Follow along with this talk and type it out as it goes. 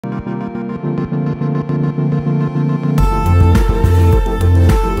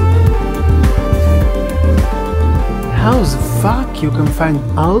how the fuck you can find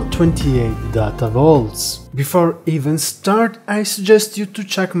all 28 data vaults? Before even start, I suggest you to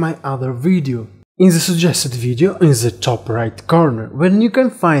check my other video. In the suggested video in the top right corner, when you can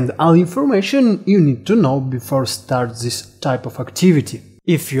find all information you need to know before start this type of activity.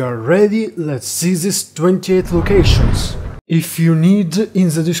 If you are ready, let's see these 28 locations. If you need, in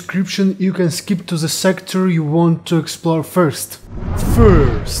the description you can skip to the sector you want to explore first.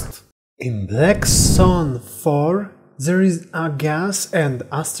 In Black Zone 4 there is a gas and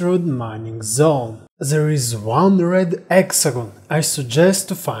asteroid mining zone. There is one red hexagon, I suggest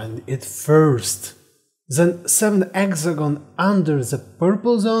to find it first. Then 7 hexagon under the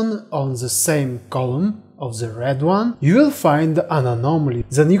purple zone on the same column of the red one, you will find an anomaly,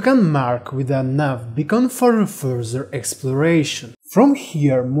 then you can mark with a nav beacon for further exploration. From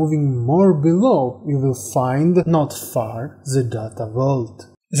here, moving more below, you will find, not far, the data vault.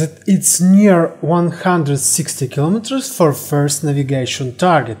 That it's near 160 km for first navigation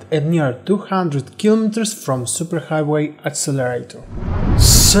target and near 200 km from superhighway accelerator.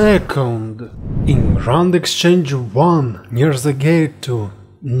 Second, in Grand Exchange 1, near the gate to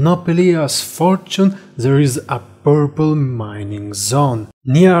Nopileos Fortune, there is a purple mining zone.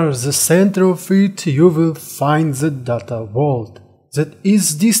 Near the center of it you will find the data vault, that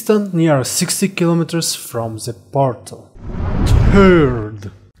is distant near 60 km from the portal.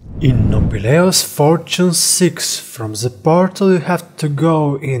 Third, in Nopileos Fortune VI, from the portal you have to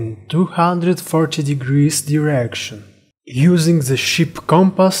go in 240 degrees direction. Using the ship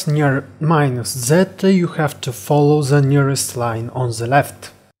compass near -zeta you have to follow the nearest line on the left.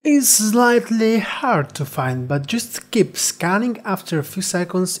 It's slightly hard to find, but just keep scanning after a few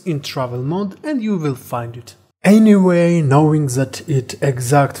seconds in travel mode and you will find it. Anyway, knowing that it's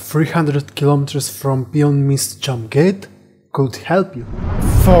exact 300 km from Pion Mist Jump Gate could help you.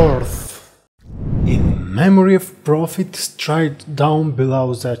 Fourth, in Memory of Profit, straight down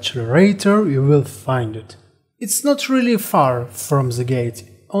below the accelerator you will find it. It's not really far from the gate,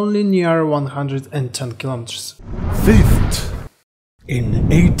 only near 110 km. Fifth,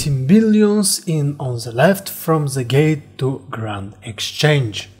 in 18 billions on the left from the gate to Grand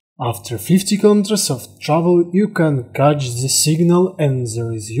Exchange. After 50 km of travel you can catch the signal and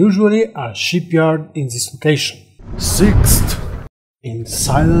there is usually a shipyard in this location. Sixth, in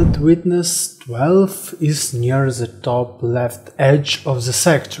Silent Witness 12 is near the top left edge of the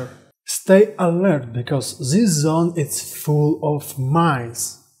sector. Stay alert, because this zone is full of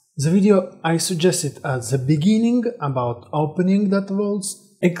mines. The video I suggested at the beginning about opening that vaults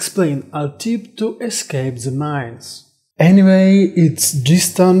explain a tip to escape the mines. Anyway, it's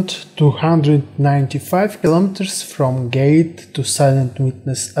distant 295 km from gate to Silent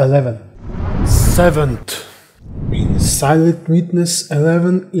Witness 11. Seventh, in Silent Witness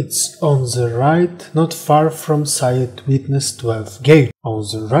 11 it's on the right, not far from Silent Witness 12 gate. On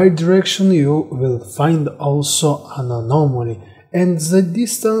the right direction you will find also an anomaly, and the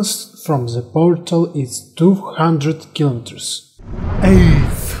distance from the portal is 200 km.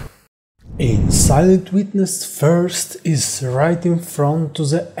 Eighth, in Silent Witness first is right in front to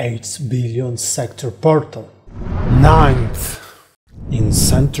the 8 billion sector portal. Ninth, in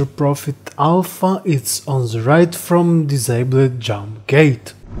Center Profit Alpha it's on the right from disabled jump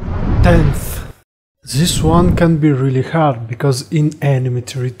gate. 10th, this one can be really hard because in enemy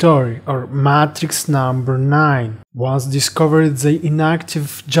territory, or matrix number 9. Once discovered the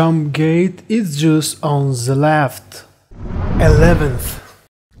inactive jump gate, it's just on the left. 11th,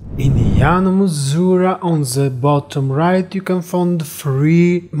 in Ianamus Zura on the bottom right you can find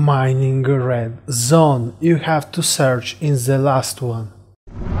free mining red zone, you have to search in the last one.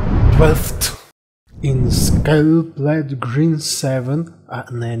 12th, in Scale Plate Green VII,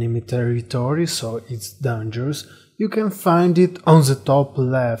 an enemy territory, so it's dangerous, you can find it on the top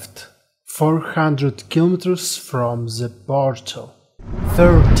left, 400 km from the portal.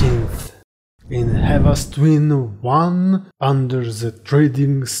 13th, in Heva's Twin 1, under the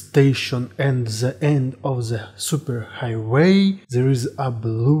trading station and the end of the superhighway, there is a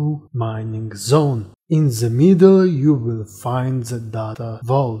blue mining zone. In the middle you will find the data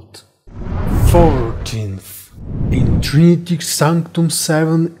vault. 14th, in Trinity Sanctum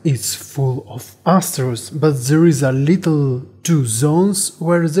 7 it's full of asteroids, but there is a little two zones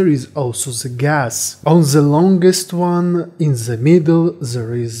where there is also the gas. On the longest one, in the middle,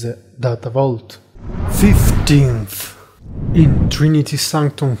 there is the data vault. 15th, in Trinity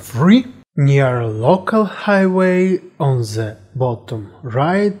Sanctum 3, near local highway on the bottom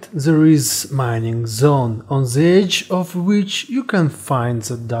right, there is mining zone, on the edge of which you can find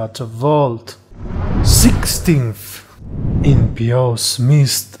the data vault. 16th, in Pios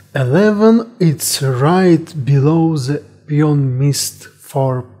Mist 11 it's right below the Pion Mist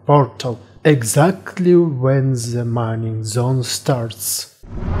 4 portal, exactly when the mining zone starts.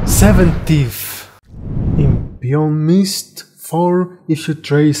 17th. In Pion Mist 4, if you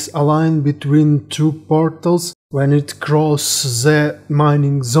trace a line between two portals, when it crosses the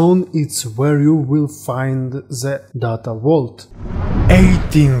mining zone, it's where you will find the data vault.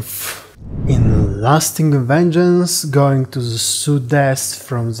 18th. In Lasting Vengeance, going to the southeast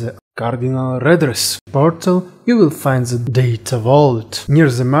from the Cardinal Redress portal, you will find the data vault near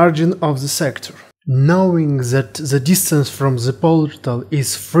the margin of the sector. Knowing that the distance from the portal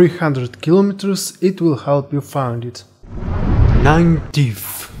is 300 kilometers, it will help you find it.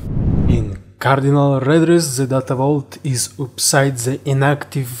 19th. In Cardinal Redress, the data vault is upside the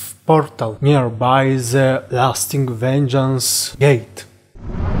inactive portal, nearby the Lasting Vengeance gate.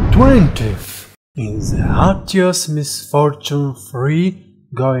 20th. In the Ianamus Fortune III,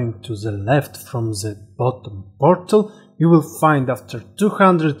 going to the left from the bottom portal, you will find after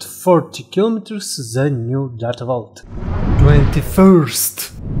 240 kilometers the new data vault.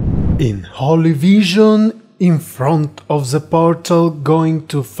 21st. In Holy Vision, in front of the portal going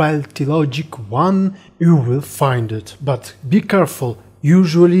to Faulty Logic 1, you will find it, but be careful,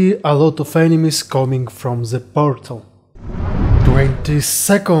 usually a lot of enemies coming from the portal.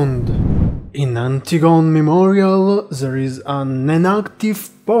 22nd. In Antigone Memorial there is an inactive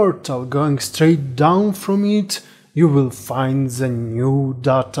portal, going straight down from it you will find the new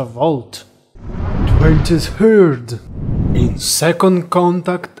data vault. 23rd. In Second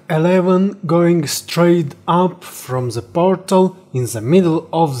Contact 11, going straight up from the portal, in the middle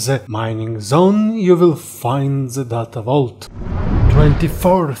of the mining zone, you will find the data vault.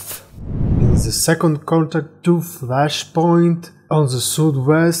 24th. In the Second Contact 2 flashpoint, on the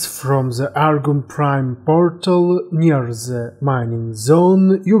southwest from the Argon Prime portal, near the mining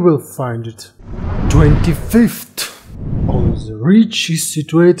zone, you will find it. 25th. On the ridge is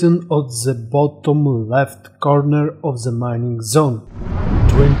situated at the bottom left corner of the mining zone.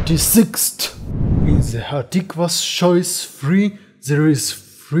 26th. In the Hatikva's Choice 3 there is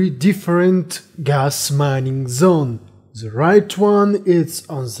 3 different gas mining zones. The right one is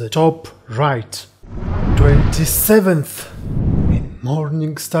on the top right. 27th. In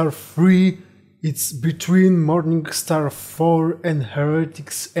Morningstar 3 it's between Morningstar 4 and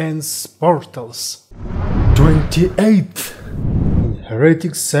Heretics End's portals. 28th. In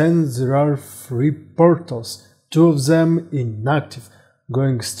Heretics End there are 3 portals, 2 of them inactive,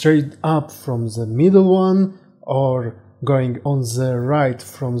 going straight up from the middle one or going on the right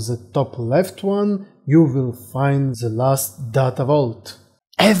from the top left one, you will find the last data vault.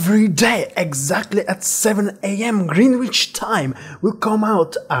 Every day, exactly at 7 AM Greenwich time, will come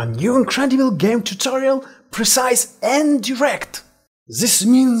out a new incredible game tutorial, precise and direct. This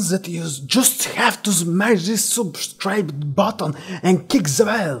means that you just have to smash this subscribe button and kick the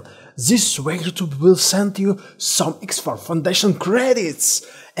bell. This way YouTube will send you some X4 Foundation credits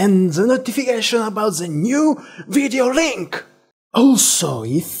and the notification about the new video link. Also,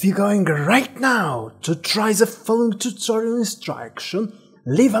 if you're going right now to try the following tutorial instruction,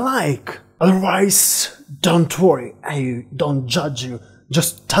 leave a like. Otherwise, don't worry, I don't judge you.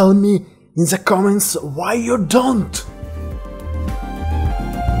 Just tell me in the comments why you don't.